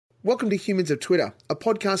Welcome to Humans of Twitter, a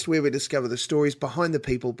podcast where we discover the stories behind the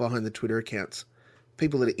people behind the Twitter accounts.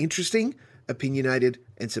 People that are interesting, opinionated,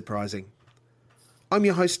 and surprising. I'm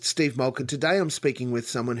your host, Steve Mulk, and today I'm speaking with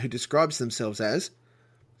someone who describes themselves as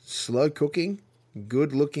slow-cooking,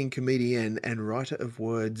 good-looking comedian and writer of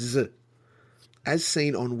words. As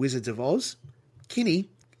seen on Wizards of Oz,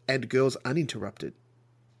 Kinney, and Girls Uninterrupted.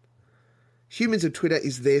 Humans of Twitter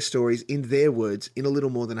is their stories in their words in a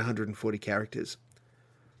little more than 140 characters.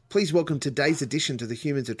 Please welcome today's addition to the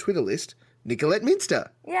Humans of Twitter list, Nicolette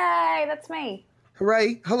Minster. Yay, that's me.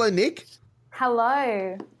 Hooray. Hello, Nick.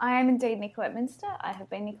 Hello. I am indeed Nicolette Minster. I have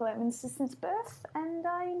been Nicolette Minster since birth, and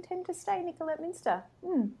I intend to stay Nicolette Minster.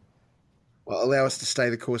 Well, allow us to stay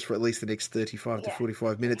the course for at least the next 35 to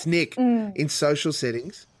 45 minutes. Nick, in social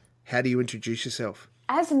settings, how do you introduce yourself?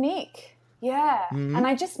 As Nick. Yeah, and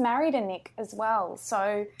I just married a Nick as well.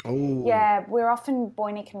 So, yeah, we're often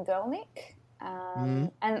boy Nick and girl Nick.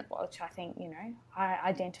 And which I think, I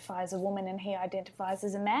identify as a woman and he identifies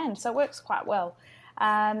as a man. So it works quite well.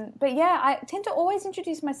 But yeah, I tend to always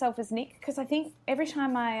introduce myself as Nick because I think every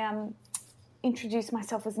time I introduce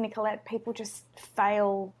myself as Nicolette, people just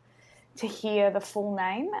fail to hear the full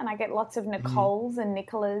name. And I get lots of Nicoles and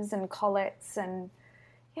Nicolas and Colettes. And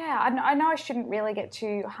yeah, I know I shouldn't really get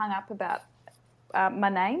too hung up about my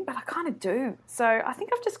name, but I kind of do. So I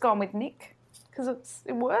think I've just gone with Nick because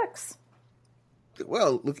it works.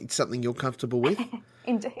 Well, look, it's something you're comfortable with.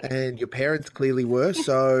 Indeed. And your parents clearly were,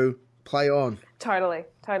 so play on. Totally.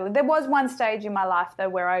 There was one stage in my life, though,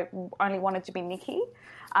 where I only wanted to be Nikki,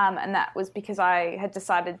 and that was because I had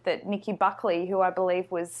decided that Nikki Buckley, who I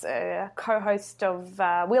believe was a co-host of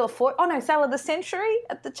Wheel of Fortune, Sale of the Century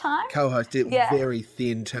at the time. Co-host, very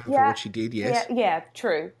thin term for what she did, yes. Yeah,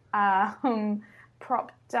 true.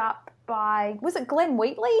 Propped up by, was it Glenn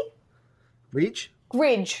Wheatley?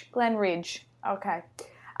 Glenn Ridge. Okay.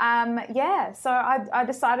 So I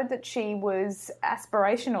decided that she was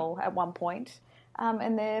aspirational at one point,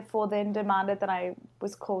 and therefore then demanded that I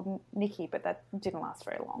was called Nikki, but that didn't last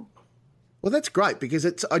very long. Well, that's great because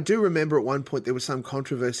I do remember at one point there was some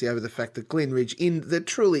controversy over the fact that Glenn Ridge, in the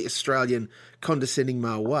truly Australian condescending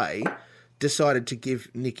male way, decided to give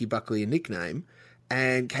Nikki Buckley a nickname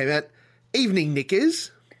and came out, "Evening,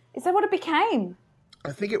 Nickers." Is that what it became?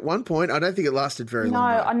 I think at one point, I don't think it lasted very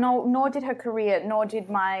long. No, nor did her career, nor did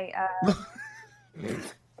my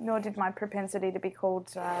propensity to be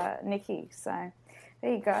called Nikki. So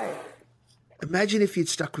there you go. Imagine if you'd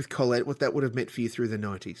stuck with Colette, what that would have meant for you through the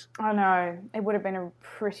 90s. I know. It would have been a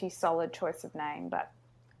pretty solid choice of name, but...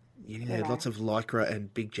 Yeah, lots of Lycra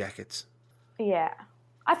and big jackets. Yeah.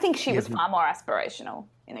 I think she was far more aspirational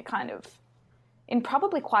in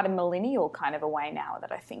probably quite a millennial kind of a way now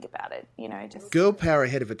that I think about it, just... Girl power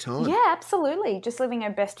ahead of her time. Yeah, absolutely. Just living her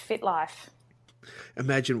best fit life.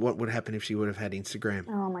 Imagine what would happen if she would have had Instagram.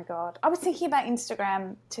 Oh, my God. I was thinking about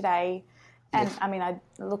Instagram today, and, I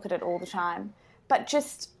look at it all the time, but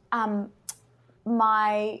just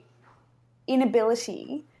my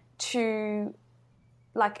inability to,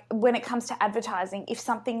 when it comes to advertising, if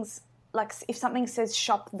something says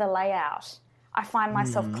shop the layout, I find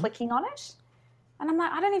myself clicking on it. And I'm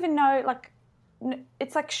like, I don't even know,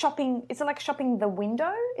 it's like shopping. Is it like shopping the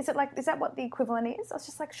window? Is that what the equivalent is? It's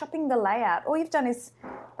just like shopping the layout. All you've done is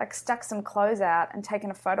stuck some clothes out and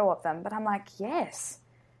taken a photo of them. But I'm like, yes,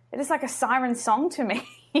 it is like a siren song to me.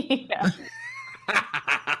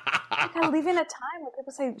 I live in a time where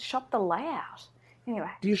people say shop the layout.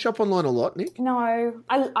 Anyway. Do you shop online a lot, Nick? No,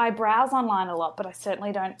 I browse online a lot, but I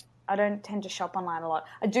certainly don't tend to shop online a lot.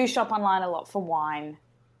 I do shop online a lot for wine.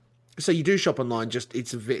 So you do shop online, just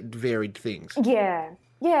it's varied things. Yeah.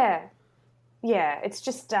 It's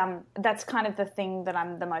just that's kind of the thing that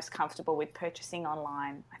I'm the most comfortable with purchasing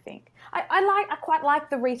online. I think I quite like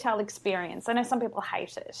the retail experience. I know some people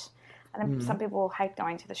hate it, and some people hate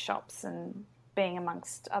going to the shops and being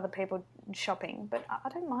amongst other people shopping. But I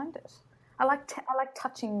don't mind it. I like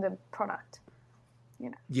touching the product.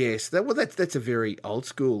 Yes, that's a very old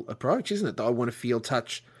school approach, isn't it? I want to feel,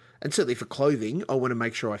 touch. And certainly for clothing, I want to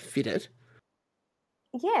make sure I fit it.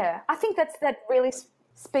 Yeah, I think that really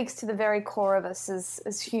speaks to the very core of us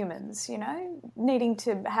as humans, needing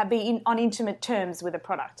to be on intimate terms with a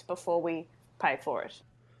product before we pay for it.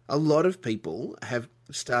 A lot of people have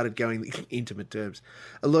started going intimate terms.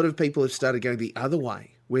 A lot of people have started going the other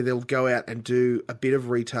way, where they'll go out and do a bit of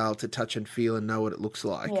retail to touch and feel and know what it looks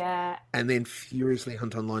like. Yeah. And then furiously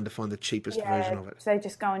hunt online to find the cheapest version of it. So they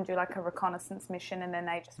just go and do a reconnaissance mission and then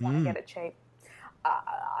they just want to get it cheap.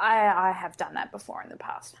 I have done that before in the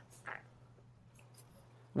past.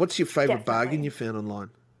 What's your favourite bargain you found online?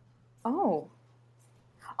 Oh,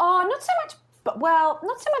 not so much well,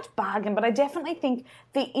 not so much bargain, but I definitely think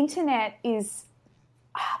the internet is,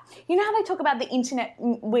 you know how they talk about the internet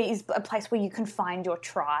is a place where you can find your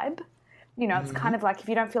tribe? You know, it's kind of like if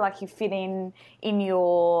you don't feel like you fit in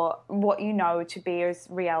your, what you know to be as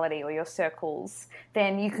reality or your circles,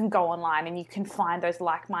 then you can go online and you can find those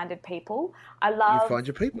like-minded people. You find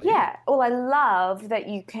your people. Yeah. Well, I love that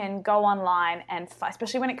you can go online and,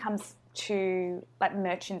 especially when it comes to like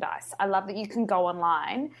merchandise, I love that you can go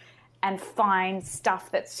online and find stuff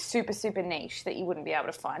that's super, super niche that you wouldn't be able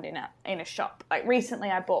to find in a shop. Like recently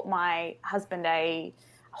I bought my husband a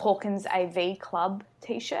Hawkins AV Club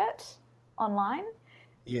t-shirt online.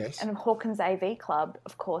 Yes. And Hawkins AV Club,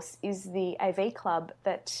 of course, is the AV club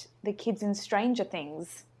that the kids in Stranger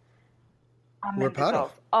Things are We're part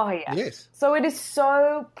of. Oh, yeah. Yes. So it is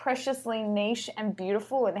so preciously niche and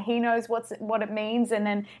beautiful, and he knows what it means. And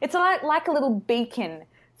then it's like a little beacon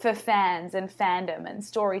for fans and fandom and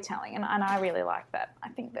storytelling, and I really like that. I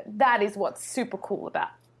think that is what's super cool about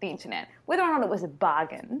the internet. Whether or not it was a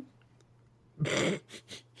bargain, I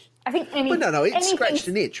think it scratched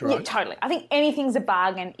an itch, right? Yeah, totally. I think anything's a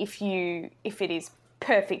bargain if it is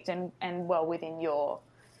perfect and well within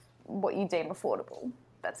what you deem affordable.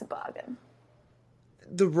 That's a bargain.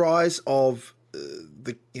 The rise of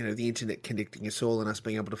the internet connecting us all and us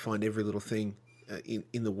being able to find every little thing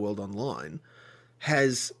in the world online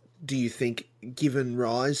has, do you think, given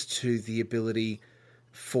rise to the ability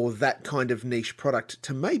for that kind of niche product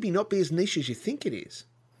to maybe not be as niche as you think it is?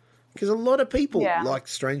 Because a lot of people like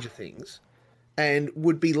Stranger Things and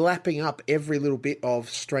would be lapping up every little bit of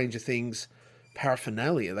Stranger Things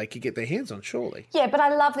paraphernalia they could get their hands on, surely. Yeah, but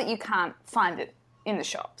I love that you can't find it in the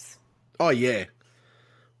shops. Oh, yeah.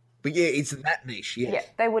 But yeah, it's that niche, yes. Yeah,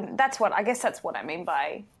 they wouldn't. I guess that's what I mean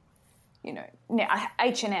by,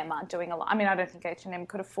 H&M aren't doing a lot. I mean, I don't think H&M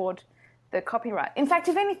could afford the copyright. In fact,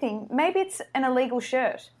 if anything, maybe it's an illegal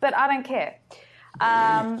shirt, but I don't care.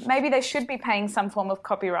 Maybe they should be paying some form of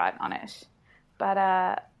copyright on it.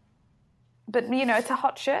 But it's a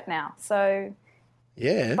hot shirt now. So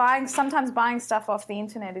yeah, sometimes buying stuff off the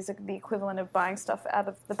internet is the equivalent of buying stuff out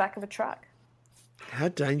of the back of a truck. How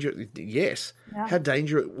dangerous? Yes. Yeah. How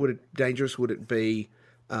dangerous would it be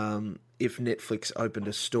if Netflix opened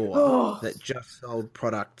a store that just sold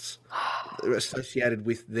products associated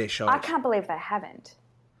with their shows? I can't believe they haven't.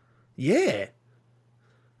 Yeah.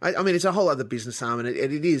 I mean, it's a whole other business arm, and it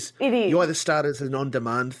is. It is. You either start as an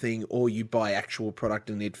on-demand thing or you buy actual product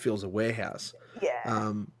and it fills a warehouse.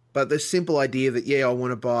 Yeah. But the simple idea that, I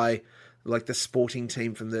want to buy like the sporting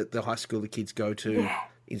team from the high school the kids go to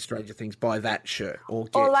in Stranger Things, buy that shirt.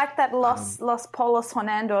 Or like that Los Polos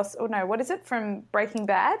Hernandos, what is it, from Breaking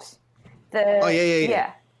Bad?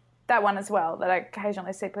 Yeah. That one as well, that I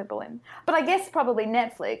occasionally see people in. But I guess probably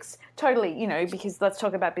Netflix, totally, because let's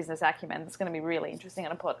talk about business acumen. That's going to be really interesting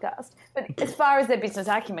on a podcast. But as far as their business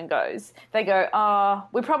acumen goes, they go,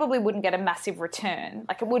 we probably wouldn't get a massive return.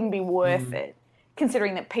 Like, it wouldn't be worth it,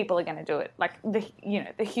 considering that people are going to do it. Like, the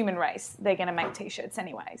human race, they're going to make T-shirts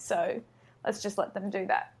anyway. So let's just let them do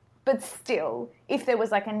that. But still, if there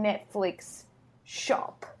was like a Netflix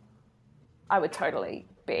shop, I would totally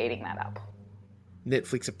be eating that up.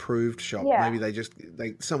 Netflix approved shop. Yeah.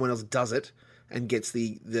 Maybe someone else does it and gets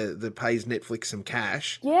the pays Netflix some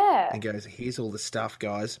cash. Yeah. And goes, here's all the stuff,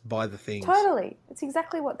 guys. Buy the things. Totally. It's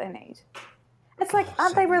exactly what they need. It's like,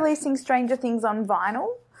 aren't they releasing Stranger Things on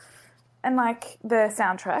vinyl? And like the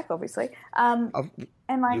soundtrack, obviously. And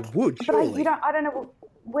like, you would, surely. But I don't know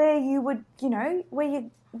where you would, where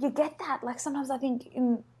you get that. Like sometimes I think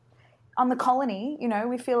on the colony,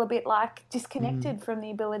 we feel a bit like disconnected from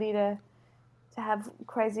the ability to have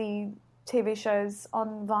crazy TV shows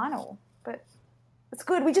on vinyl. But it's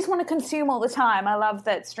good. We just want to consume all the time. I love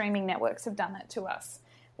that streaming networks have done that to us.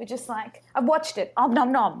 We're just like, I've watched it. Om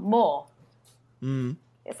nom nom, more.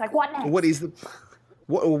 It's like, what next?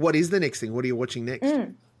 What is the next thing? What are you watching next?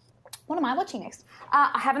 What am I watching next?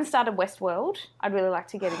 I haven't started Westworld. I'd really like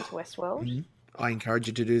to get into Westworld. I encourage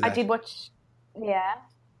you to do that. I did watch,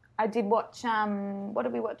 what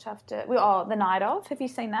did we watch after? The Night Of. Have you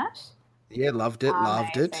seen that? Yeah, loved it,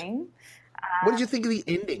 loved it. What did you think of the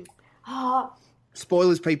ending?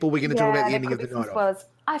 Spoilers, people. We're going to talk about the ending of The Night Of.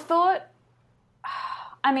 I thought,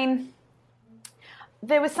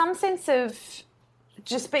 there was some sense of,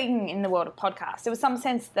 just being in the world of podcasts, there was some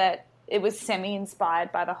sense that it was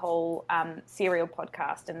semi-inspired by the whole Serial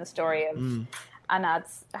podcast and the story of Anand,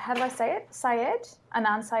 how do I say it?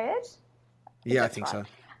 Anand Syed? Yeah, I think right.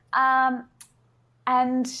 So.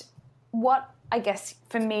 And what I guess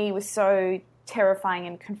for me was so terrifying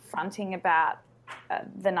and confronting about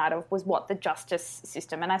The Night Of was what the justice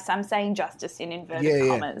system, and I'm saying justice in inverted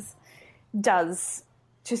commas, does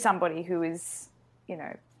to somebody who is, you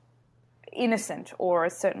know, innocent, or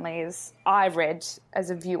as certainly as I read as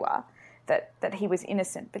a viewer that he was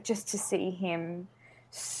innocent. But just to see him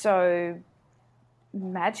so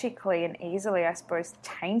magically and easily, I suppose,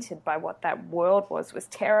 tainted by what that world was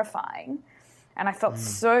terrifying. And I felt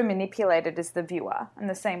so manipulated as the viewer, in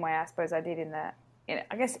the same way I suppose I did in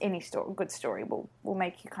I guess any good story will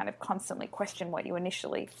make you kind of constantly question what you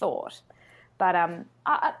initially thought. But I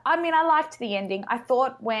mean, I liked the ending. I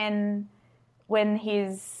thought when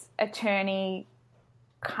his attorney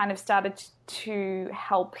kind of started to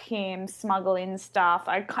help him smuggle in stuff,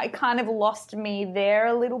 I kind of lost me there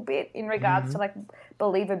a little bit in regards to like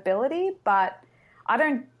believability. But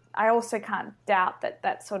I also can't doubt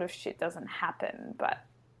that sort of shit doesn't happen. But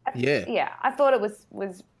I thought it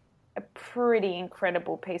was a pretty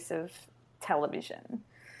incredible piece of television.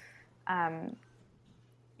 Some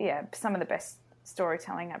of the best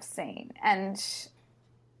storytelling I've seen. And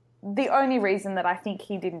the only reason that I think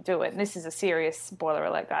he didn't do it, and this is a serious spoiler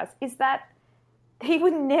alert, guys, is that he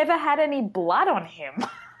would never had any blood on him.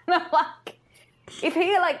 Like, if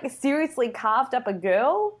he like seriously carved up a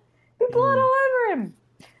girl, there'd be blood all over him.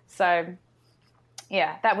 So,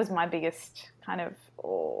 yeah, that was my biggest kind of,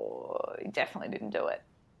 he definitely didn't do it.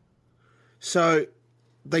 So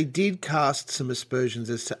they did cast some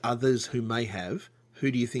aspersions as to others who may have.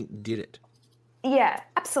 Who do you think did it? Yeah,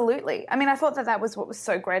 absolutely. I mean, I thought that was what was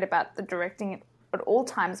so great about the directing at all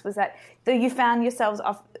times, was that you found yourselves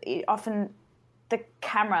often the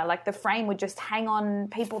camera, like the frame, would just hang on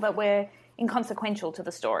people that were inconsequential to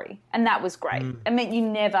the story. And that was great. I mean,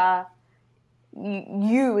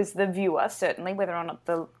 you as the viewer, certainly, whether or not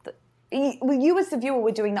you as the viewer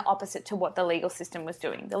were doing the opposite to what the legal system was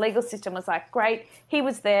doing. The legal system was like, great, he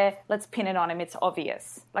was there, let's pin it on him, it's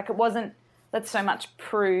obvious. Like, it wasn't, let's so much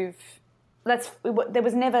prove... there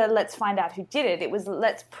was never let's find out who did it. It was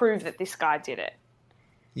let's prove that this guy did it.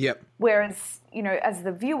 Yep. Whereas, you know, as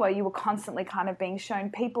the viewer, you were constantly kind of being shown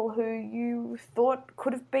people who you thought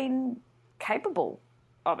could have been capable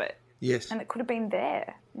of it. Yes. And it could have been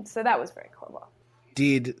there. And so that was very clever.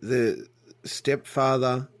 Did the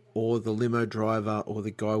stepfather or the limo driver or the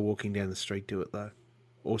guy walking down the street do it, though?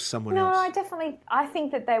 Or someone else? No, I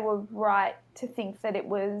think that they were right to think that it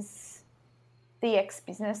was the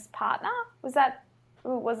ex-business partner. Was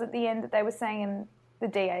it the end that they were saying, and the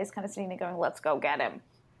DA is kind of sitting there going, let's go get him.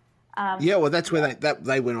 Well, that's where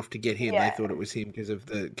they went off to get him. Yeah. They thought it was him because of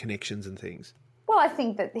the connections and things. Well, I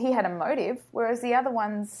think that he had a motive, whereas the other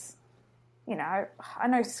ones, you know, I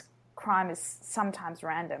know crime is sometimes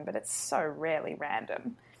random, but it's so rarely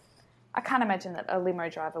random. I can't imagine that a limo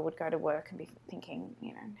driver would go to work and be thinking,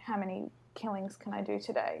 you know, how many killings can I do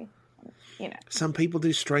today? You know. Some people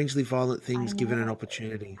do strangely violent things given an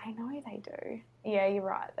opportunity. I know they do. Yeah, you're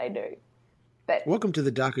right, they do. But welcome to the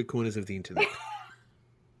darker corners of the internet.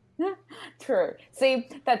 True. See,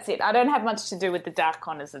 that's it. I don't have much to do with the dark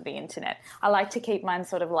corners of the internet. I like to keep mine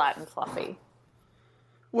sort of light and fluffy.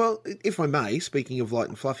 Well, if I may, speaking of light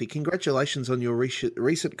and fluffy, congratulations on your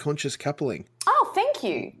recent conscious coupling. Oh, thank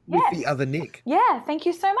you. With the other Nick. Yeah, thank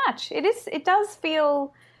you so much. It does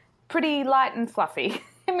feel pretty light and fluffy.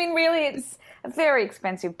 I mean, really, it's a very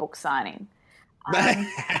expensive book signing.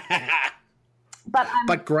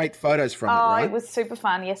 But great photos from it, right? Oh, it was super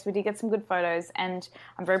fun. Yes, we did get some good photos, and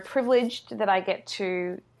I'm very privileged that I get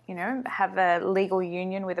to, you know, have a legal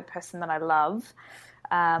union with a person that I love.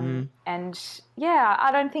 And, yeah,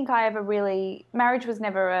 I don't think I ever really... Marriage was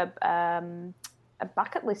never a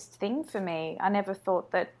bucket list thing for me. I never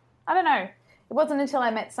thought that... I don't know. It wasn't until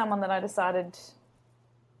I met someone that I decided...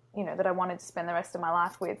 you know, that I wanted to spend the rest of my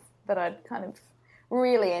life with, that I'd kind of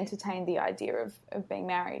really entertained the idea of being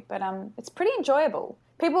married. But it's pretty enjoyable.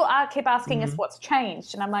 People keep asking us what's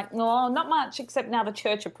changed, and I'm like, no, not much, except now the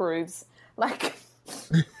church approves. Like,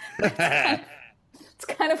 it's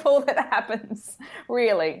kind of all that happens,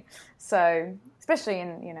 really. So, especially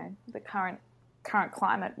in, you know, the current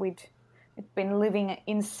climate, we've been living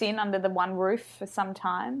in sin under the one roof for some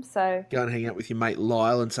time. So go and hang out with your mate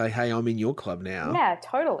Lyle and say, hey, I'm in your club now. Yeah,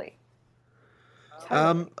 totally.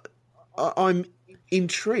 I'm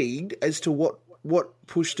intrigued as to what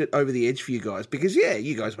pushed it over the edge for you guys, because, yeah,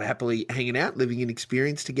 you guys were happily hanging out, living an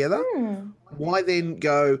experience together. Why then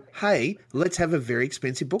go, hey, let's have a very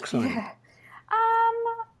expensive book signing? Yeah.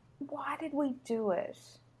 Why did we do it?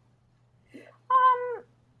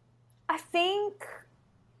 I think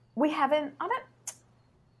we haven't...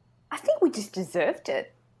 I think we just deserved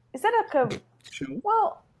it. Is that like a... Sure.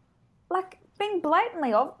 Well, like, being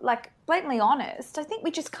blatantly honest, I think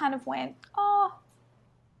we just kind of went, oh,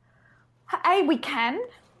 A, we can,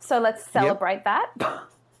 so let's celebrate that.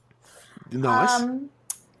 Nice.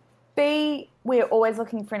 B, we're always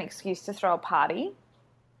looking for an excuse to throw a party.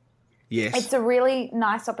 Yes. It's a really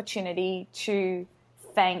nice opportunity to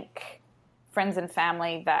thank friends and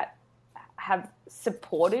family that have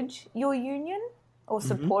supported your union or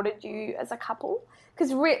supported you as a couple.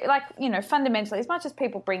 Because, fundamentally, as much as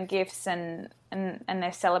people bring gifts and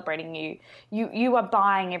they're celebrating you are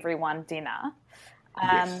buying everyone dinner.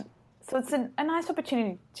 Yes. So it's a nice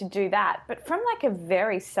opportunity to do that. But from like a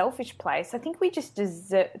very selfish place, I think we just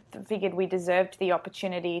figured we deserved the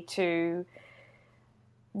opportunity to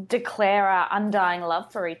declare our undying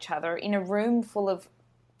love for each other in a room full of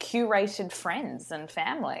curated friends and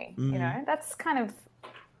family. You know, that's kind of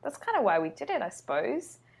why we did it, I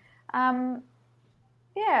suppose. I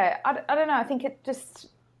don't know. I think it just,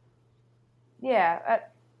 I've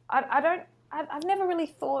never really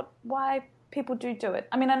thought why people do it.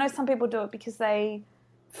 I mean, I know some people do it because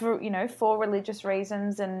for religious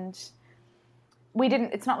reasons, and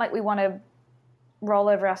it's not like we want to roll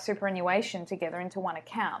over our superannuation together into one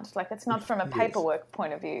account. Like, it's not from a paperwork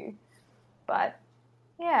point of view. But,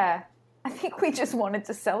 yeah, I think we just wanted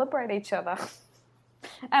to celebrate each other.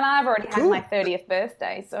 And I've already had my 30th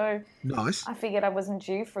birthday, so nice. I figured I wasn't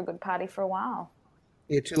due for a good party for a while.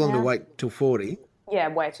 Yeah, too long to wait till 40. Yeah,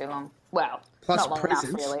 way too long. Well, plus not long presents.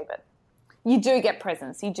 enough, really, but you do get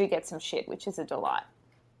presents. You do get some shit, which is a delight.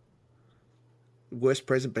 Worst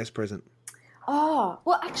present, best present? Oh,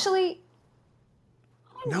 well, actually...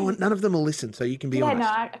 None of them will listen, so you can be honest. Yeah,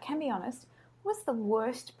 no, I can be honest. What's the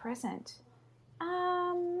worst present?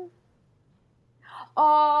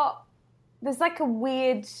 There's like a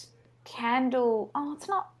weird candle. Oh,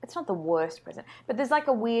 it's not the worst present, but there's like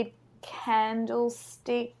a weird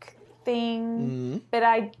candlestick thing that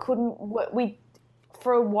I couldn't.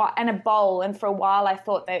 For a while, and a bowl, and for a while I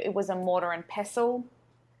thought that it was a mortar and pestle.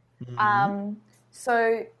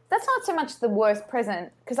 So that's not so much the worst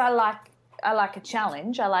present, because I like a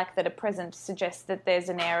challenge. I like that a present suggests that there's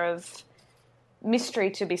an air of mystery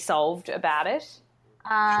to be solved about it.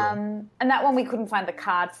 And that one we couldn't find the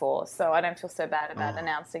card for, so I don't feel so bad about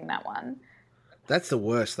announcing that one. That's the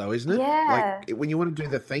worst, though, isn't it? Yeah. Like, when you want to do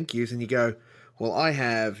the thank yous and you go, well, I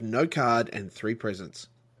have no card and 3 presents.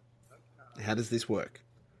 How does this work?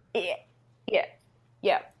 Yeah.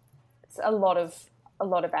 It's a lot of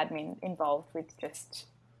admin involved with just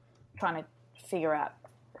trying to figure out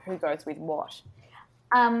who goes with what.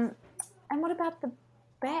 And what about the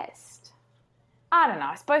best? I don't know.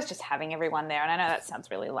 I suppose just having everyone there, and I know that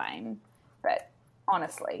sounds really lame, but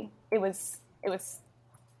honestly, it was.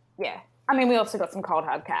 Yeah. I mean, we also got some cold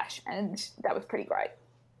hard cash, and that was pretty great.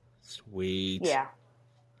 Sweet. Yeah.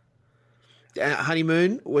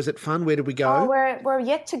 Honeymoon, was it fun? Where did we go? Oh, we're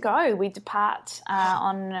yet to go. We depart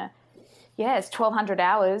it's 1,200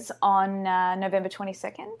 hours on November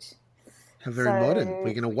 22nd. How very modern.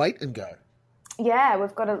 We're going to wait and go. Yeah,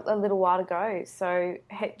 we've got a little while to go. So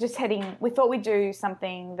just heading, we thought we'd do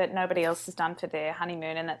something that nobody else has done for their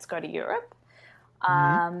honeymoon, and that's go to Europe.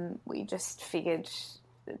 We just figured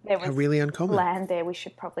there was really uncommon land there we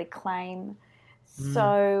should probably claim.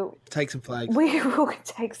 So take some flags. We will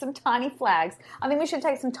take some tiny flags. I think we should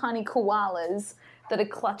take some tiny koalas that are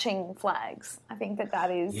clutching flags. I think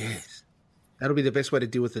that is... Yes. That'll be the best way to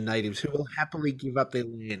deal with the natives, who will happily give up their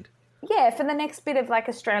land. Yeah, for the next bit of like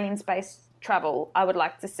Australian space travel, I would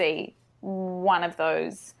like to see one of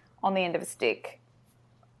those on the end of a stick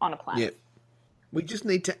on a plane. Yeah. We just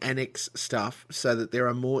need to annex stuff so that there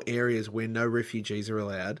are more areas where no refugees are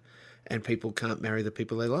allowed and people can't marry the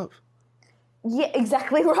people they love. Yeah,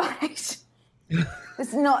 exactly right.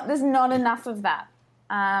 There's not enough of that.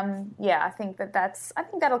 I think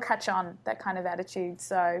that'll catch on, that kind of attitude.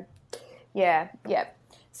 So, yeah.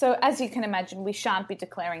 So as you can imagine, we shan't be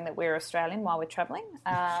declaring that we're Australian while we're travelling,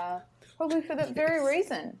 probably for that very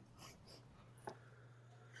reason.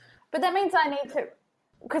 But that means I need to,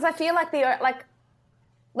 because I feel like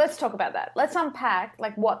let's talk about that. Let's unpack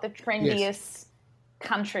what the trendiest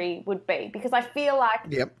country would be, because I feel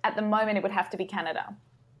like at the moment it would have to be Canada.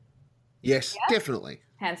 Yes, definitely.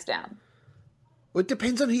 Hands down. Well, it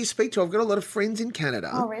depends on who you speak to. I've got a lot of friends in Canada.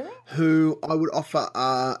 Oh, really? Who I would offer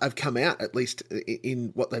have come out, at least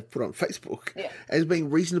in what they've put on Facebook, as being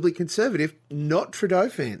reasonably conservative, not Trudeau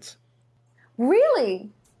fans. Really?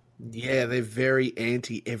 Yeah, they're very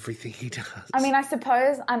anti everything he does. I mean, I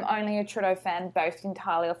suppose I'm only a Trudeau fan based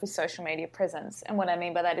entirely off his social media presence. And what I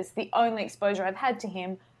mean by that is the only exposure I've had to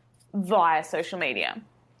him via social media.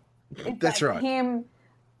 That's right. Him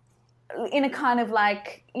in a kind of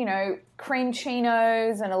cream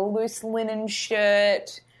chinos and a loose linen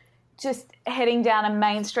shirt, just heading down a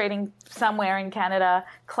main street somewhere in Canada,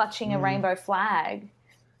 clutching a rainbow flag.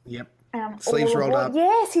 Yep. Sleeves rolled up.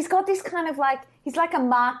 Yes, he's got this kind of like, he's like a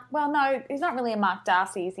Mark, well, no, he's not really a Mark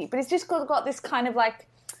Darcy, is he? But he's just got this kind of like,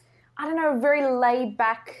 I don't know, very laid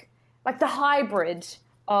back, like the hybrid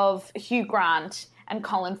of Hugh Grant and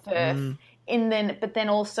Colin Firth, but then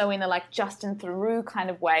also in a like Justin Theroux kind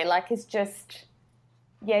of way. Like he's just,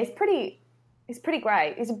 yeah, he's pretty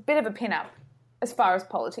great. He's a bit of a pin-up as far as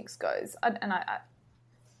politics goes. I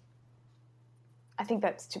think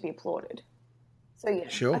that's to be applauded. So, yeah,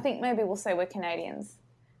 sure. I think maybe we'll say we're Canadians.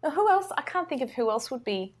 Now, who else? I can't think of who else would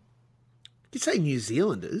be... You'd say New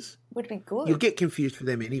Zealanders. Would be good. You'll get confused for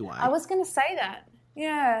them anyway. I was going to say that.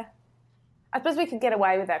 Yeah. I suppose we could get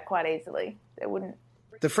away with that quite easily. They wouldn't...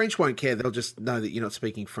 The French won't care. They'll just know that you're not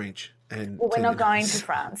speaking French. Well, we're not going to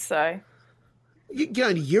France, so... You're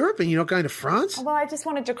going to Europe and you're not going to France? Well, I just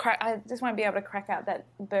wanted to I just want to be able to crack out that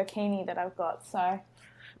burkini that I've got, so,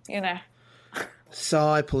 you know.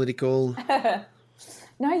 Sigh, political.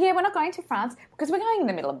 No, yeah, we're not going to France because we're going in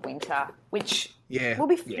the middle of winter, which we'll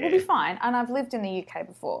be fine. And I've lived in the UK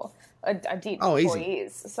before. I did for 4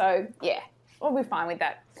 years. So, yeah, we'll be fine with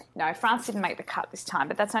that. No, France didn't make the cut this time,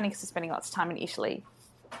 but that's only because we're spending lots of time in Italy.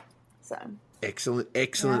 So Excellent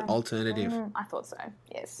alternative. I thought so,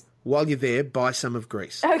 yes. While you're there, buy some of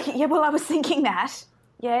Greece. Okay, yeah, well, I was thinking that.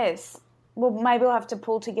 Yes. Well, maybe we'll have to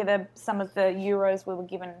pull together some of the euros we were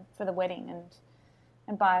given for the wedding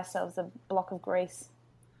and buy ourselves a block of Greece.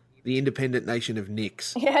 The independent nation of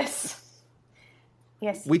Nicks. Yes.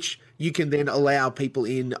 Yes. Which you can then allow people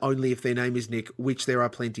in only if their name is Nick, which there are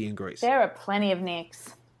plenty in Greece. There are plenty of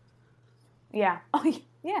Nicks. Yeah. Oh,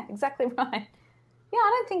 yeah, exactly right. Yeah, I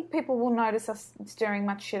don't think people will notice us stirring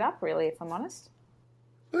much shit up, really, if I'm honest.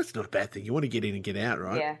 Well, that's not a bad thing. You want to get in and get out,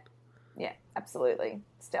 right? Yeah, absolutely.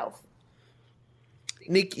 Stealth.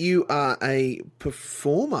 Nick, you are a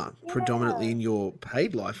performer predominantly in your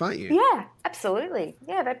paid life, aren't you? Yeah, absolutely.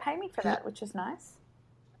 Yeah, they pay me for that, which is nice.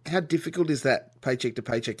 How difficult is that paycheck to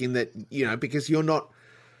paycheck in that, you know, because you're not,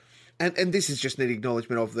 and this is just an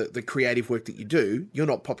acknowledgement of the creative work that you do, you're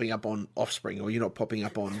not popping up on Offspring or you're not popping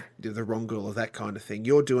up on The Wrong Girl or that kind of thing.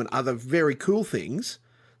 You're doing other very cool things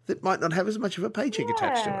that might not have as much of a paycheck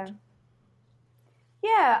attached to it.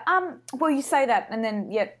 Yeah, well, you say that, and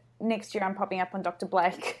then, next year I'm popping up on Dr.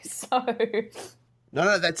 Blake, so...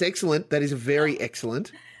 No, that's excellent. That is very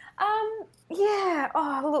excellent.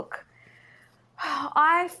 Look,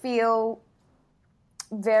 I feel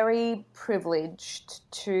very privileged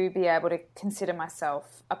to be able to consider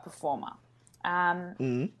myself a performer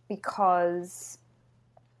because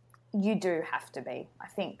you do have to be. I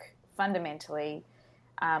think fundamentally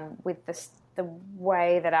with the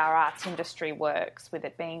way that our arts industry works, with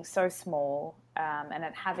it being so small and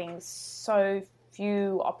it having so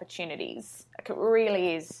few opportunities, like it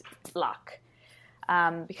really is luck.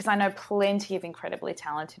 Because I know plenty of incredibly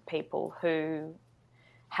talented people who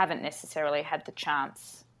haven't necessarily had the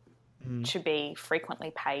chance to be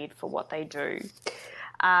frequently paid for what they do.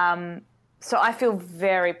 So I feel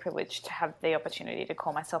very privileged to have the opportunity to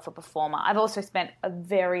call myself a performer. I've also spent a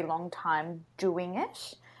very long time doing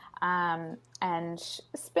it and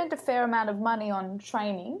spent a fair amount of money on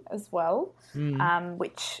training as well,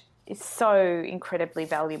 which is so incredibly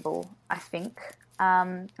valuable, I think.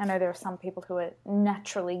 I know there are some people who are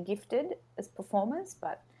naturally gifted as performers,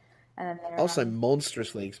 and then there also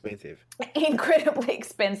monstrously expensive. Incredibly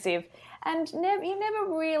expensive. And you're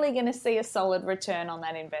never really going to see a solid return on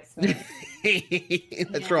that investment.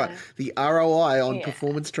 That's right. The ROI on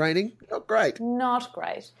performance training, not great. Not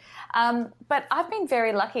great. But I've been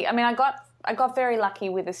very lucky. I mean, I got very lucky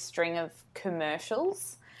with a string of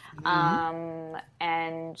commercials. And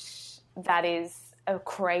that is a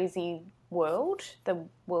crazy world, the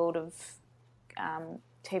world of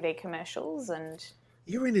TV commercials. And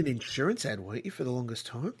you were in an insurance ad, weren't you, for the longest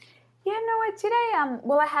time? Yeah, no, I did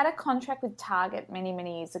I had a contract with Target many,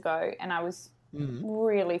 many years ago, and I was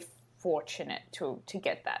really fortunate to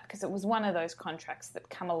get that because it was one of those contracts that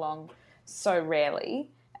come along so rarely,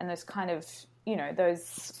 and those kind of,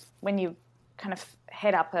 those when you kind of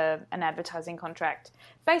head up an advertising contract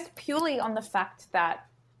based purely on the fact that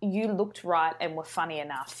you looked right and were funny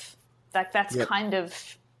enough. Like that's kind of,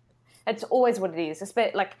 it's always what it is.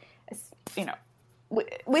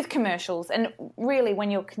 With commercials, and really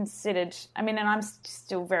when you're considered, and I'm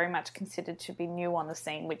still very much considered to be new on the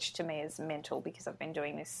scene, which to me is mental because I've been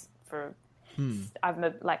doing this for,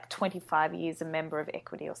 I'm like 25 years a member of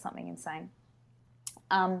Equity or something insane.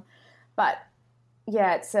 But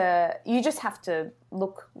yeah, it's you just have to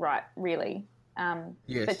look right, really.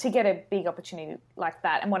 Yes. But to get a big opportunity like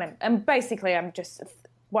that, and basically I'm just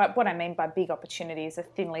what I mean by big opportunity is a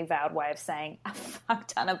thinly veiled way of saying a fuck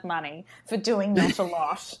ton of money for doing not a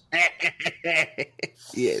lot.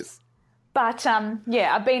 Yes. But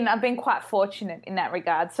I've been quite fortunate in that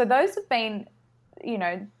regard. So those have been,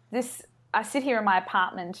 this. I sit here in my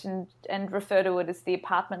apartment and refer to it as the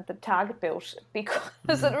apartment that Target built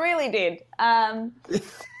because it really did.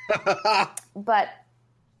 But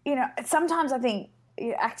sometimes I think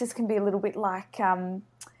actors can be a little bit like those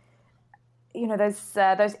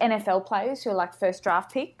NFL players who are like first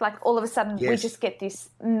draft pick. Like all of a sudden we just get this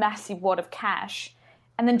massive wad of cash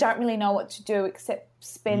and then don't really know what to do except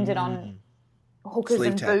spend it on hookers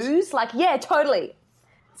Sleeve and tats. booze. Like, yeah, totally.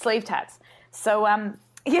 Sleeve tats. So,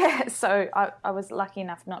 so I was lucky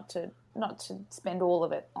enough not to spend all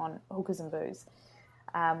of it on hookers and booze,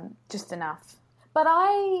 just enough. But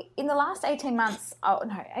in the last 18 months,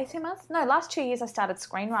 last 2 years I started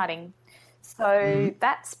screenwriting. So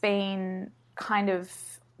that's been kind of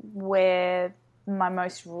where my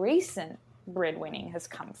most recent breadwinning has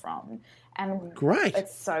come from. And great.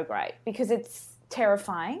 It's so great because it's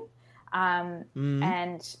terrifying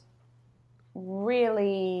and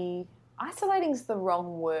really isolating is the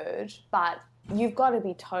wrong word, but you've got to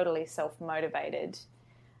be totally self-motivated.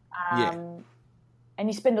 And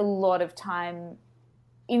you spend a lot of time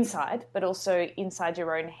inside, but also inside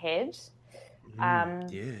your own head.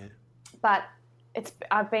 But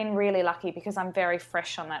I've been really lucky because I'm very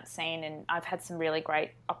fresh on that scene and I've had some really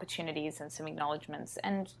great opportunities and some acknowledgements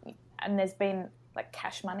and there's been like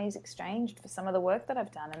cash monies exchanged for some of the work that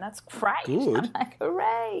I've done and that's great. Good. I'm like,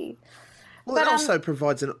 hooray. Well, it also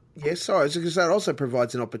provides an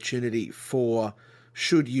opportunity for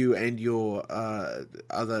should you and your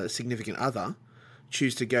other significant other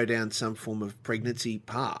choose to go down some form of pregnancy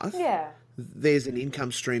path. Yeah. There's an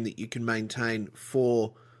income stream that you can maintain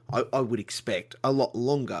for, I would expect, a lot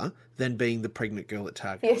longer than being the pregnant girl at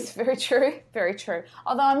Target. Yes, very true, very true.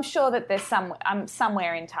 Although I'm sure that there's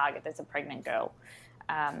somewhere in Target there's a pregnant girl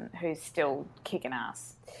who's still kicking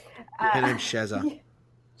ass. Her name's Shazza. Yeah.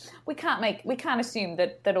 We can't assume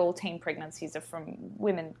that all teen pregnancies are from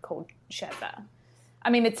women called Shazza. I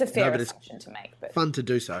mean, it's a fair assumption to make, but fun to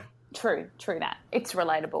do so. True that. It's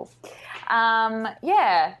relatable.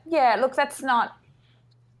 Look, that's not.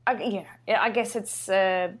 I guess it's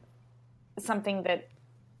something that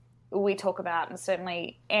we talk about, and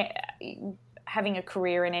certainly having a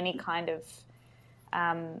career in any kind of,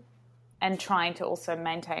 and trying to also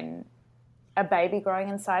maintain a baby growing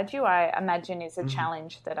inside you, I imagine is a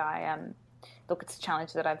challenge that it's a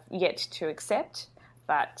challenge that I've yet to accept,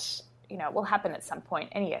 but it will happen at some point.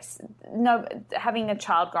 And yes, having a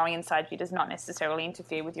child growing inside you does not necessarily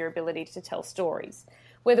interfere with your ability to tell stories.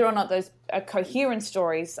 Whether or not those are coherent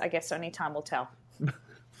stories, I guess only time will tell.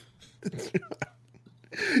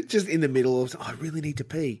 Just in the middle of, I really need to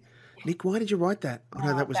pee. Nick, why did you write that? Oh,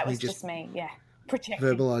 no, that was me just me, yeah. Protecting.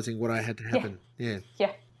 Verbalising what I had to happen. Yeah.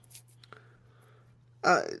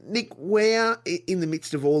 Nick, where in the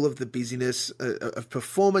midst of all of the busyness of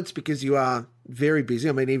performance, because you are very busy,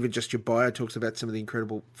 I mean, even just your bio talks about some of the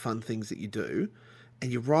incredible fun things that you do,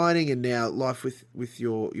 and you're writing and now life with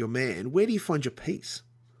your man, where do you find your peace?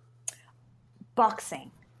 Boxing.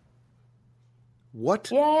 What?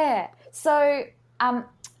 Yeah. So I've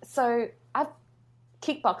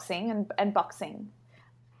kickboxing and boxing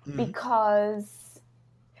because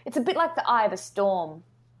it's a bit like the eye of the storm.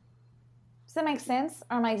 Does that make sense?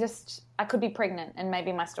 Or am I could be pregnant and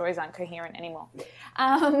maybe my stories aren't coherent anymore.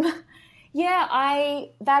 That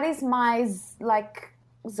is my,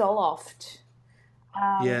 Zoloft.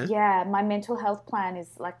 My mental health plan is,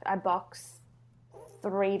 I box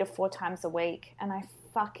 3 to 4 times a week and I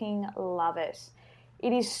fucking love it.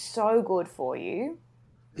 It is so good for you.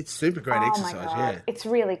 It's super great exercise, my God. Yeah. It's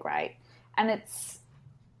really great. And it's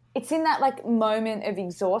in that moment of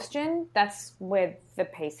exhaustion, that's where the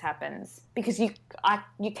peace happens because you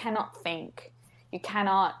cannot think. You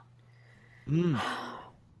cannot. I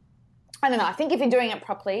don't know. I think if you're doing it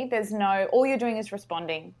properly, all you're doing is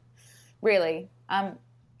responding, really.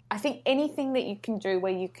 I think anything that you can do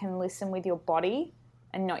where you can listen with your body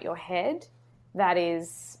and not your head, that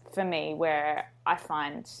is, for me, where I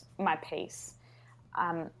find my peace.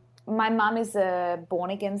 My mum is a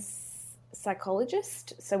born-again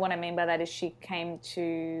psychologist. So what I mean by that is she came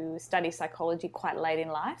to study psychology quite late in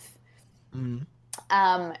life.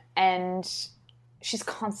 And she's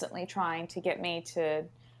constantly trying to get me to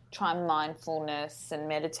try mindfulness and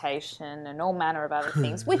meditation and all manner of other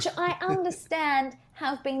things, which I understand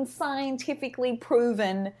have been scientifically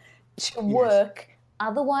proven to work.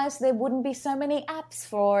 Otherwise, there wouldn't be so many apps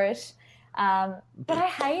for it. But I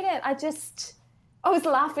hate it. I was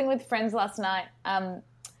laughing with friends last night.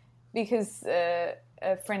 because a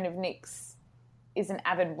friend of Nick's is an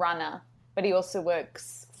avid runner, but he also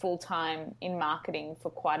works full-time in marketing for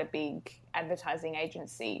quite a big advertising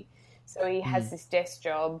agency. So he has this desk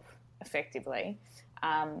job, effectively,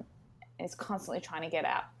 and is constantly trying to get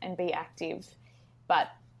out and be active. But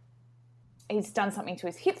he's done something to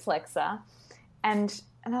his hip flexor, and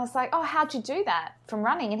I was like, oh, how'd you do that? From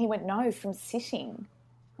running? And he went, no, from sitting.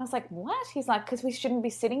 I was like, what? He's like, because we shouldn't be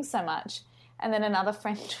sitting so much. And then another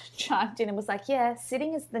friend chimed in and was like, yeah,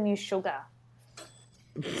 sitting is the new sugar.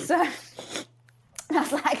 So I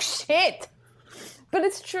was like, shit. But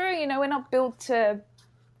it's true, you know, we're not built to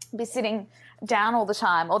be sitting down all the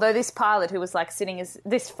time. Although this pilot who was like sitting as,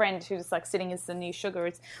 this friend who was like sitting as the new sugar,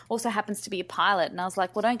 it also happens to be a pilot. And I was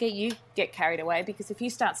like, well, don't get carried away, because if you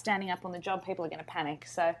start standing up on the job, people are going to panic.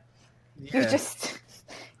 So you just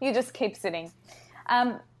keep sitting.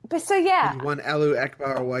 But so, yeah. You're one Alu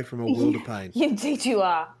Akbar away from a world of pain. Indeed you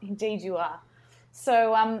are. Indeed you are.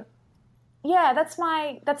 So, yeah,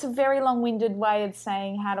 that's a very long-winded way of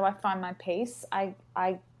saying, how do I find my peace? I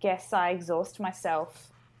guess I exhaust myself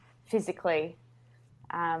physically,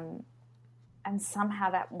 and somehow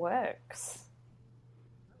that works.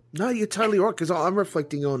 No, you're totally right, because I'm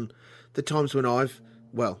reflecting on the times when I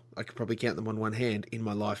could probably count them on one hand in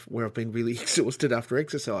my life where I've been really exhausted after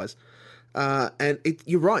exercise. And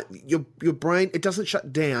you're right, your brain, it doesn't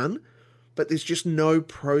shut down, but there's just no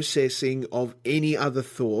processing of any other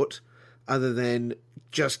thought other than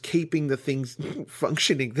just keeping the things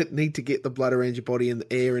functioning that need to get the blood around your body and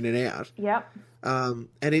the air in and out. Yep. And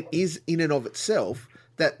it is in and of itself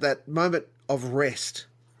that moment of rest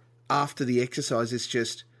after the exercise is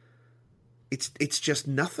just, it's just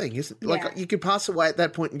nothing, isn't it? Like you could pass away at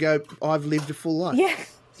that point and go, I've lived a full life. Yeah,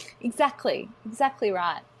 exactly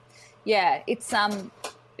right. Yeah, it's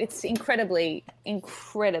incredibly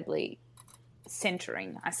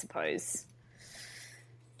centering, I suppose.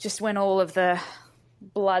 Just when all of the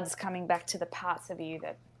blood's coming back to the parts of you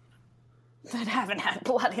that haven't had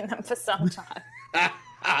blood in them for some time.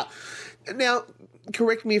 Now,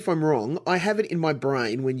 correct me if I'm wrong, I have it in my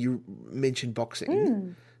brain when you mentioned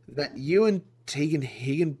boxing that you and Tegan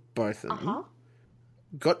Higginbotham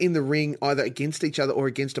got in the ring either against each other or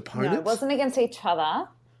against opponents? No, it wasn't against each other,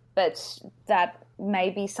 but that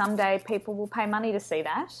maybe someday people will pay money to see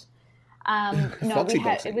that. No,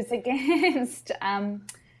 it was against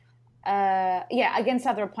against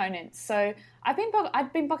other opponents. So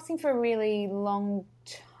I've been boxing for a really long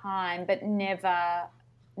time, but never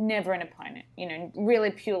an opponent. You know,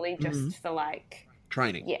 really purely just for like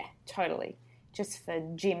training. Yeah, totally, just for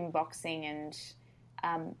gym boxing, and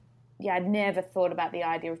I'd never thought about the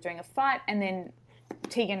idea of doing a fight. And then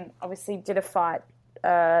Tegan obviously did a fight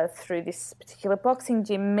through this particular boxing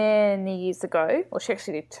gym many years ago. Well, she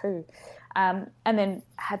actually did two, and then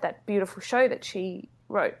had that beautiful show that she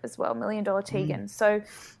wrote as well, $1 Million Tegan. So,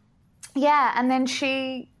 yeah, and then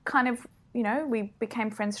she kind of, you know, we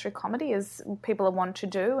became friends through comedy, as people are wont to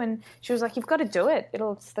do, and she was like, you've got to do it.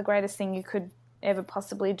 It's the greatest thing you could ever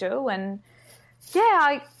possibly do. And,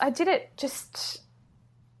 yeah, I did it just,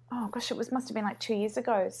 must have been like 2 years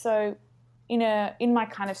ago. So, in my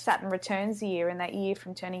kind of Saturn returns year, in that year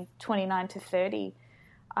from turning 29 to 30,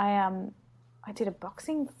 I did a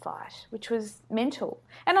boxing fight, which was mental.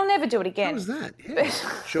 And I'll never do it again. How was that? Yeah.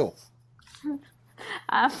 Sure.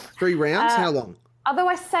 3 rounds? How long? Although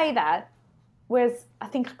I say that, whereas I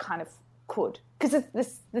think I kind of could. Because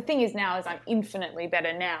the thing is now is I'm infinitely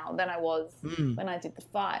better now than I was when I did the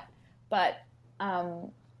fight. But,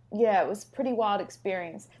 it was a pretty wild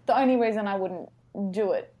experience. The only reason I wouldn't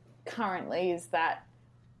do it currently is that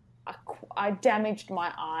I damaged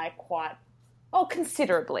my eye quite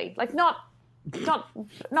considerably. Like not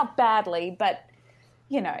badly, but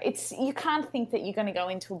you can't think that you're going to go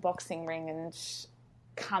into a boxing ring and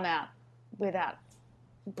come out without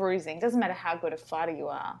bruising. Doesn't matter how good a fighter you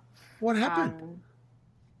are. What happened?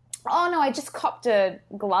 I just copped a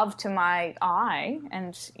glove to my eye,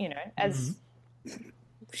 and as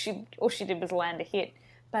all she did was land a hit.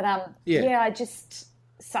 But I just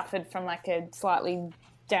suffered from like a slightly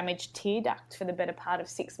damaged tear duct for the better part of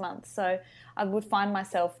 6 months. So I would find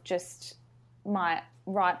myself just, my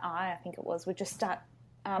right eye, I think it was, would just start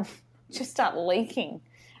leaking.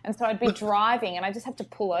 And so I'd be driving and I just have to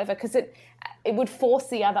pull over because it would force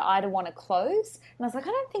the other eye to want to close. And I was like,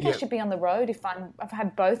 I don't think I should be on the road if I've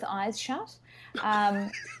had both eyes shut.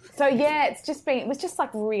 It was just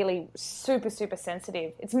like really super, super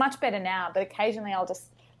sensitive. It's much better now, but occasionally I'll just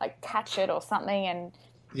like catch it or something and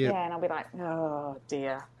and I'll be like, oh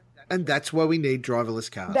dear. And that's why we need driverless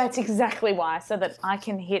cars. That's exactly why, so that I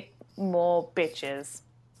can hit more bitches.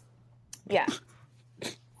 Yeah.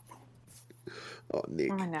 Oh,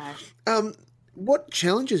 Nick. I know. What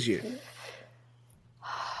challenges you?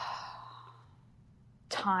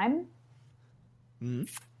 Time. Mm.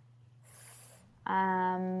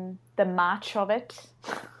 The march of it.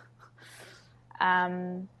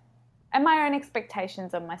 And my own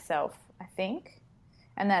expectations of myself, I think.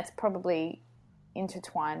 And that's probably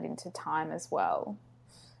intertwined into time as well.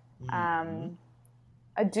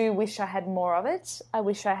 I do wish I had more of it. I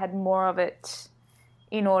wish I had more of it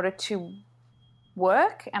in order to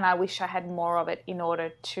work, and I wish I had more of it in order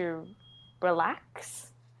to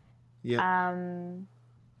relax. Yeah.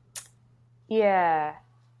 Yeah,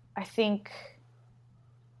 I think.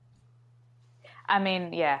 I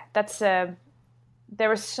mean, yeah, that's there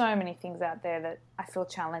are so many things out there that I feel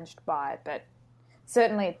challenged by, but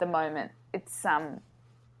certainly at the moment, it's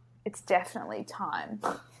definitely time.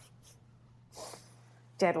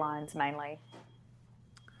 Deadlines mainly.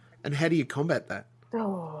 And how do you combat that?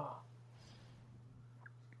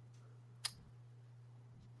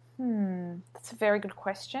 That's a very good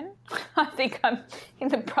question. I think I'm in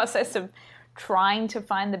the process of trying to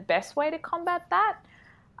find the best way to combat that.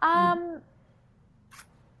 I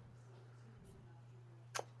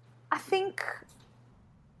think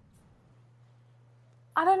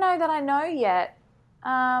I don't know that I know yet.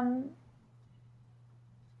 I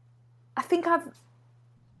think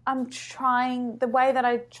I'm trying. The way that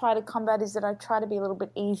I try to combat is that I try to be a little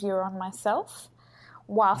bit easier on myself,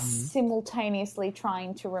 while simultaneously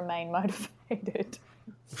trying to remain motivated.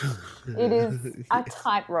 It is a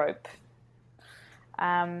tightrope.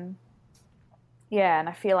 And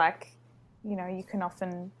I feel like, you can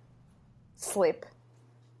often slip,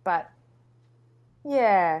 but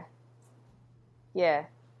yeah.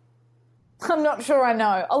 I'm not sure I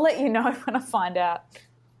know. I'll let you know when I find out.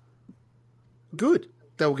 Good.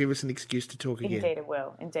 That will give us an excuse to talk again. Indeed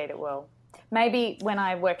it will. Maybe when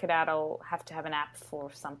I work it out, I'll have to have an app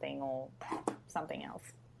for something or something else.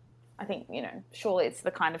 I think, surely it's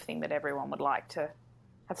the kind of thing that everyone would like to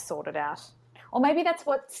have sorted out. Or maybe that's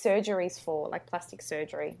what surgery's for, like plastic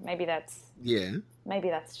surgery. Maybe that's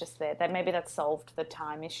just there. Maybe that's solved the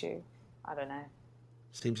time issue. I don't know.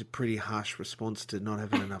 Seems a pretty harsh response to not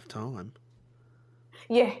having enough time.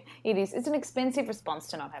 Yeah, it is. It's an expensive response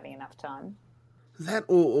to not having enough time. That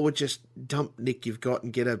or just dump Nick you've got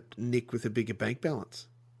and get a Nick with a bigger bank balance.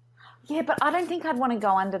 Yeah, but I don't think I'd want to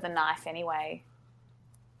go under the knife anyway,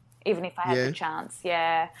 even if I had the chance.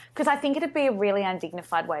 Yeah, because I think it'd be a really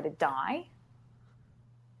undignified way to die.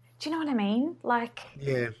 Do you know what I mean? Like...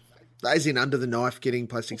 Yeah. As in under the knife getting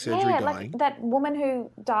plastic surgery dying. Like that woman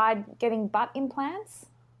who died getting butt implants.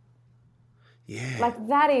 Yeah. Like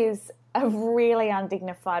that is a really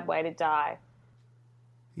undignified way to die.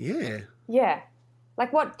 Yeah. Yeah.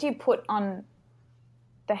 Like what do you put on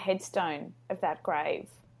the headstone of that grave?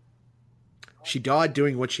 She died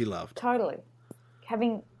doing what she loved. Totally.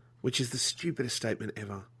 Which is the stupidest statement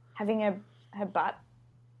ever. Having her butt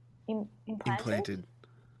implanted.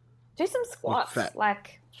 Do some squats.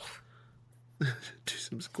 Do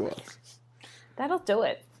some squats. That'll do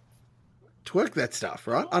it. Twerk that stuff,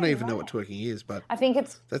 right? I don't even know what twerking is, but I think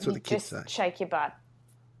that's what the kids say. Shake your butt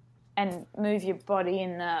and move your body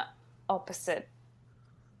in the opposite,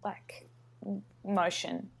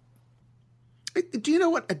 motion. Do you know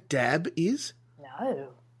what a dab is? No.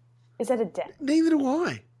 Is that a dab? Neither do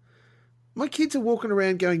I. My kids are walking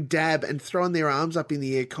around going dab and throwing their arms up in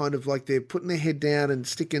the air, kind of like they're putting their head down and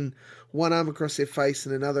sticking one arm across their face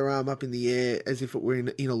and another arm up in the air as if it were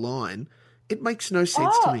in a line. It makes no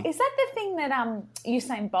sense to me. Is that the thing that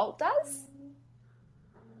Usain Bolt does?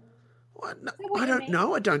 What? No, I don't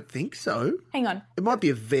know. I don't think so. Hang on. It might be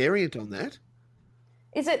a variant on that.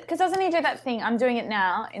 Is it? Because doesn't he do that thing? I'm doing it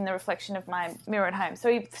now in the reflection of my mirror at home. So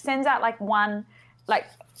he sends out one,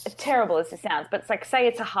 terrible as it sounds, but it's say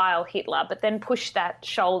it's a Heil Hitler, but then push that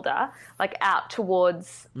shoulder out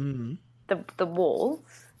towards the wall.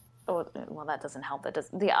 Or, well, that doesn't help. That does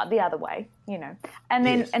the other way, and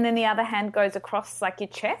then the other hand goes across your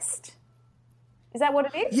chest. Is that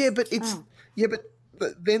what it is? Yeah, but it's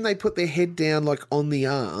but then they put their head down on the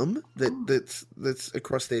arm that's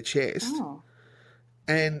across their chest. Oh.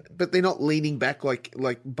 But they're not leaning back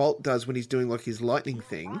like Bolt does when he's doing his lightning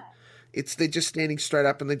thing. Right. They're just standing straight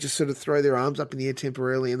up and they just sort of throw their arms up in the air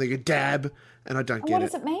temporarily and they go dab, and I don't get it. What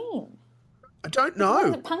does it mean? I don't know. How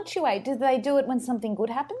does it punctuate? Do they do it when something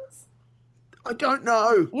good happens? I don't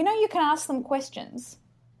know. You can ask them questions.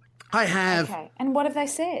 I have. Okay. And what have they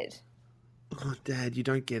said? Oh, Dad, you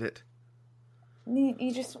don't get it.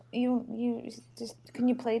 You just can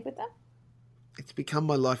you plead with them? It's become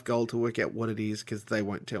my life goal to work out what it is because they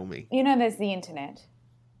won't tell me. There's the internet.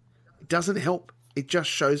 It doesn't help. It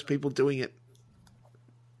just shows people doing it.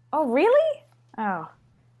 Oh, really? Oh.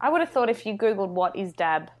 I would have thought if you Googled what is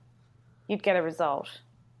dab, you'd get a result.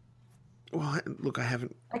 Well, look, I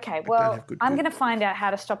haven't. Okay, well, I'm going to find out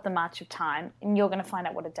how to stop the march of time, and you're going to find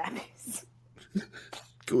out what a dab is.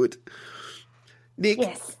 Good. Nick.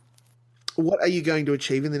 Yes. What are you going to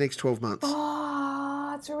achieve in the next 12 months? Oh,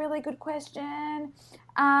 that's a really good question.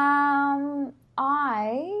 I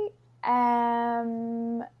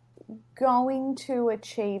am going to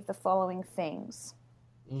achieve the following things.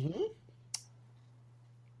 Mm-hmm.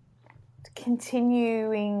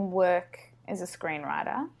 Continuing work as a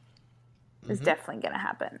screenwriter is definitely going to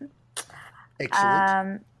happen.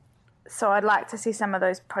 Excellent. So I'd like to see some of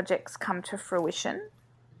those projects come to fruition.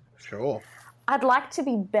 Sure. I'd like to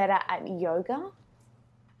be better at yoga.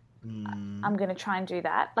 I'm going to try and do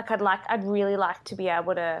that. I'd really like to be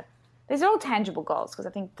able to. These are all tangible goals because I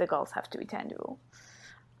think the goals have to be tangible.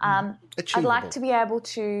 I'd like to be able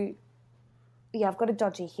to. Yeah, I've got a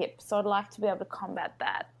dodgy hip, so I'd like to be able to combat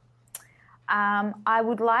that. I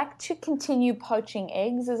would like to continue poaching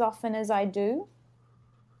eggs as often as I do.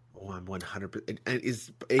 Oh, I'm 100%. And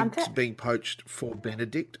is eggs being poached for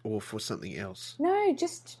Benedict or for something else? No,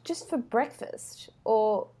 just for breakfast.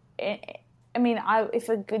 Or, I mean, if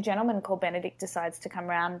a good gentleman called Benedict decides to come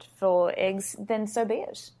round for eggs, then so be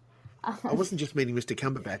it. I wasn't just meaning Mr.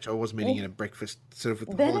 Cumberbatch. I was meaning in a breakfast sort of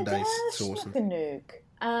with the hollandaise sauce.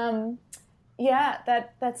 Yeah,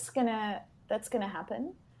 that's gonna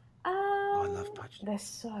happen. I love poached. They're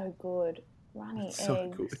so good, runny eggs.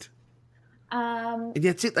 So good. And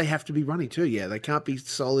that's it. They have to be runny too. Yeah, they can't be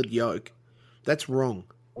solid yolk. That's wrong.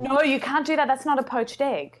 No, you can't do that. That's not a poached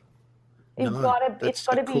egg. It's got to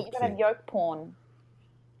be. You got to have yolk porn.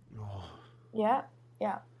 Oh. Yeah.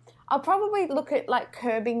 I'll probably look at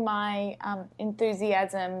curbing my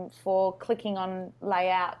enthusiasm for clicking on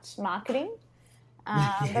layout marketing.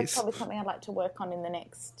 Yes. That's probably something I'd like to work on in the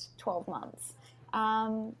next 12 months.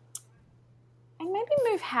 And maybe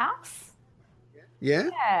move house. Yeah?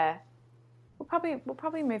 Yeah. We'll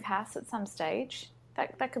probably move house at some stage.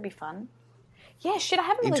 That could be fun. Yeah, shit, I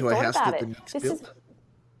haven't really thought about it.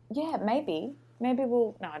 Yeah, maybe. Maybe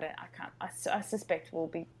we'll... No, I can't. I suspect we'll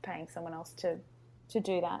be paying someone else to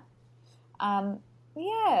do that.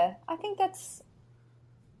 Yeah, I think that's...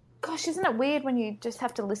 Gosh, isn't it weird when you just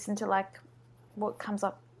have to listen to, what comes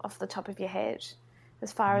up off the top of your head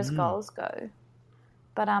as far as goals go?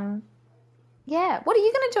 But, yeah. What are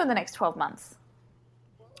you going to do in the next 12 months?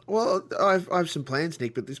 Well, I've some plans,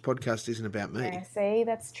 Nick, but this podcast isn't about me. Yeah, see,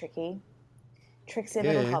 that's tricky. Tricksy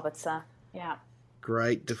little hobbitser. Yeah.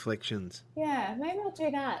 Great deflections. Yeah, maybe I'll do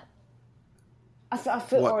that.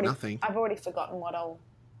 Nothing? I've already forgotten what I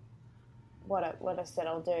said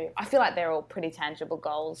I'll do. I feel like they're all pretty tangible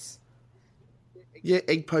goals. Yeah,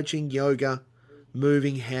 egg poaching, yoga,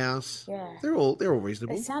 moving house. Yeah. They're all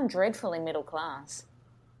reasonable. They sound dreadfully middle class.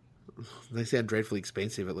 They sound dreadfully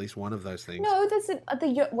expensive, at least one of those things. No, there's the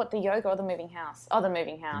yoga or the moving house? Oh, the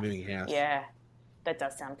moving house. The moving house. Yeah, that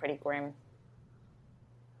does sound pretty grim.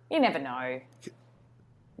 You never know.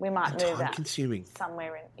 We might move that time-consuming.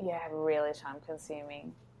 Somewhere in... Yeah, really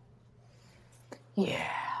time-consuming. Yeah.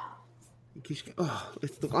 Oh,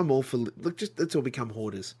 look, I'm all for... Look, let's all become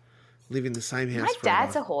hoarders. Live in the same house My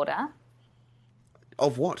dad's a hoarder.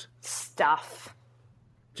 Of what? Stuff.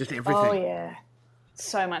 Just everything? Oh, yeah.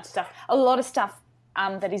 So much stuff. A lot of stuff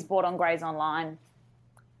that is bought on Grays Online.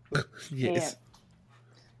 Yes.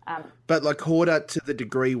 Yeah. But hoarder to the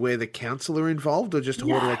degree where the council are involved, or just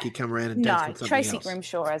hoarder like you come around and dance with something Tracy else?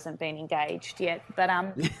 Grimshaw hasn't been engaged yet, but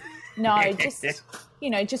no,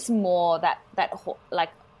 just more that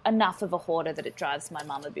enough of a hoarder that it drives my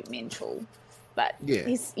mum a bit mental. But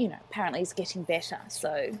he's apparently he's getting better,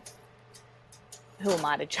 so who am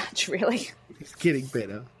I to judge, really? He's getting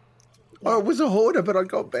better. Oh, I was a hoarder, but I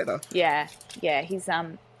got better. Yeah, he's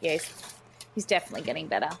he's definitely getting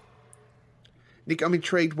better. Nick, I'm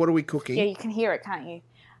intrigued. What are we cooking? Yeah, you can hear it, can't you?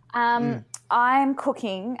 I'm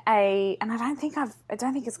cooking and I don't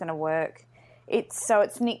think it's going to work. It's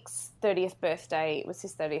Nick's 30th birthday. It was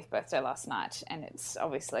his 30th birthday last night, and it's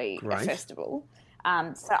obviously a festival.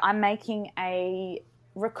 So I'm making a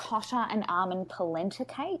ricotta and almond polenta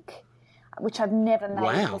cake, which I've never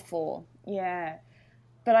made before. Yeah.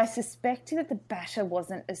 But I suspected that the batter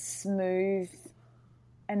wasn't as smooth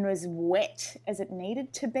and as wet as it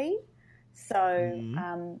needed to be. So,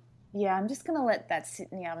 I'm just going to let that sit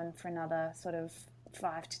in the oven for another sort of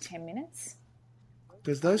 5 to 10 minutes.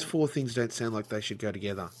 Because those four things don't sound like they should go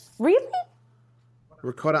together. Really?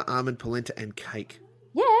 Ricotta, almond, polenta, and cake.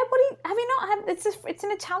 Yeah, have you not had... It's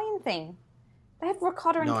an Italian thing. They have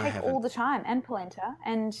ricotta and cake all the time, and polenta,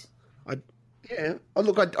 and... Yeah. Oh,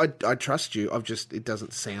 look, I trust you. It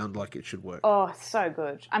doesn't sound like it should work. Oh, so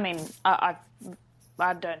good. I mean, I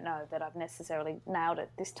don't know that I've necessarily nailed it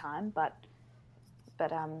this time, but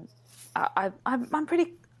I'm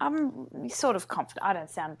sort of confident. I don't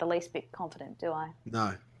sound the least bit confident, do I?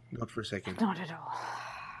 No, not for a second. Not at all.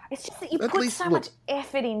 It's just that you put so much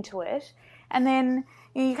effort into it, and then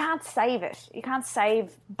you can't save it. You can't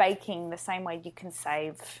save baking the same way you can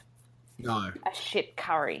save a shit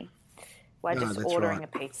curry by just ordering a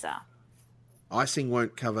pizza. Icing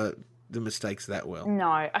won't cover the mistakes that well.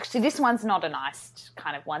 No, actually, this one's not an iced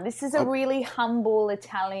kind of one. This is a really humble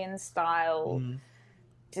Italian style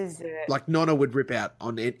dessert. Like Nonna would rip out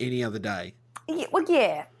on any other day. Yeah, well,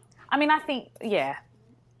 yeah. I mean, I think, yeah,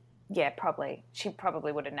 probably. She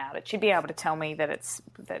probably would have nailed it. She'd be able to tell me that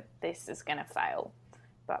this is going to fail.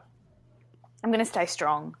 But I'm going to stay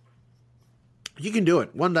strong. You can do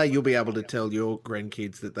it. One day you'll be able to tell your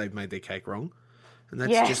grandkids that they've made their cake wrong. And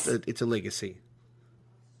that's it's a legacy.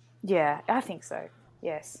 Yeah, I think so.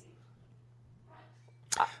 Yes.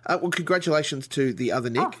 Well, congratulations to the other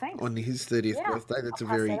Nick on his 30th birthday. That's a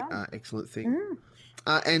very excellent thing.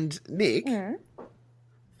 And Nick,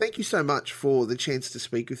 thank you so much for the chance to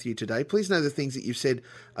speak with you today. Please know the things that you've said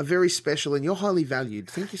are very special and you're highly valued.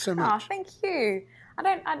 Thank you so much. Oh, thank you. I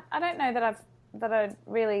don't know that I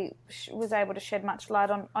really was able to shed much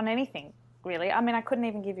light on anything, really. I mean, I couldn't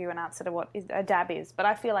even give you an answer to what a dab is, but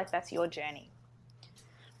I feel like that's your journey.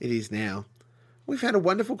 It is now. We've had a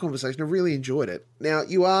wonderful conversation. I really enjoyed it. Now,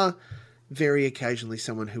 you are very occasionally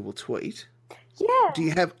someone who will tweet. Yeah. Do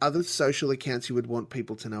you have other social accounts you would want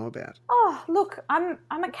people to know about? Oh, look, I'm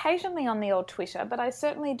occasionally on the old Twitter, but I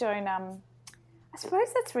certainly don't. I suppose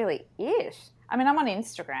that's really it. I mean, I'm on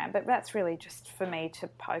Instagram, but that's really just for me to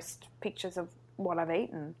post pictures of what I've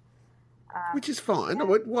eaten. Which is fine.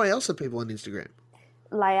 Yeah. Why else are people on Instagram?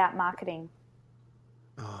 Layout marketing.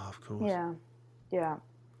 Oh, of course. Yeah. Yeah.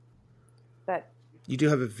 But you do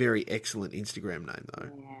have a very excellent Instagram name, though.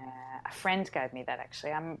 Yeah, a friend gave me that,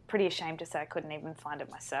 actually. I'm pretty ashamed to say I couldn't even find it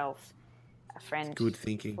myself. A friend good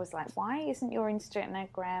thinking. Was like, why isn't your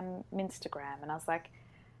Instagram Minstagram? And I was like,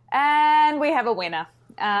 and we have a winner.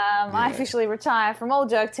 I officially retire from all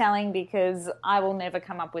joke telling because I will never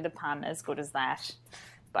come up with a pun as good as that.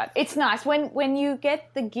 But it's nice. When you get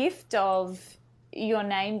the gift of your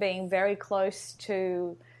name being very close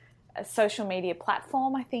to a social media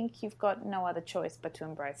platform, I think you've got no other choice but to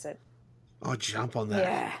embrace it. Oh, jump on that.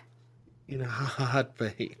 Yeah. In a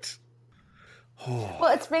heartbeat. Oh.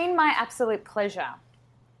 Well, it's been my absolute pleasure.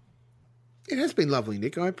 It has been lovely,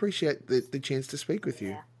 Nick. I appreciate the chance to speak with you.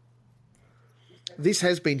 Yeah. This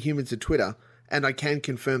has been Humans of Twitter, and I can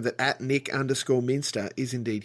confirm that @Nick_Minster is indeed